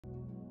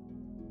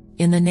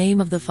In the name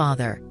of the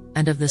Father,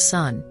 and of the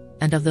Son,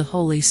 and of the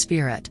Holy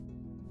Spirit.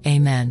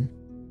 Amen.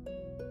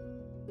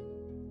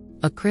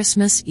 A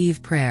Christmas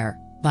Eve Prayer,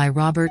 by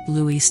Robert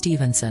Louis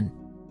Stevenson.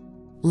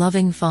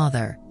 Loving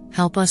Father,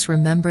 help us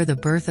remember the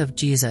birth of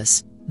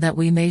Jesus, that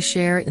we may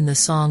share in the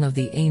song of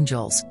the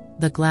angels,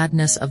 the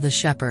gladness of the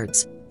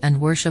shepherds,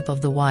 and worship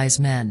of the wise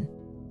men.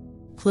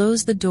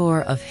 Close the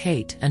door of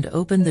hate and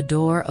open the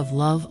door of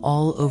love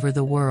all over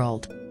the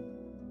world.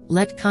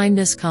 Let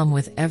kindness come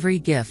with every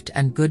gift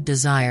and good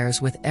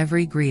desires with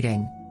every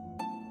greeting.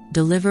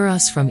 Deliver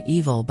us from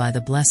evil by the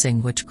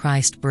blessing which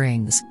Christ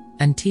brings,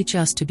 and teach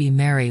us to be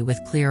merry with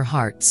clear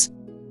hearts.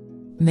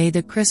 May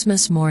the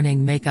Christmas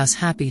morning make us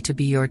happy to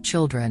be your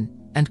children,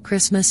 and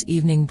Christmas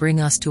evening bring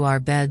us to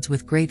our beds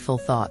with grateful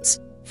thoughts,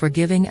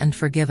 forgiving and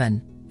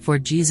forgiven, for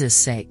Jesus'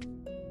 sake.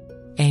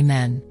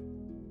 Amen.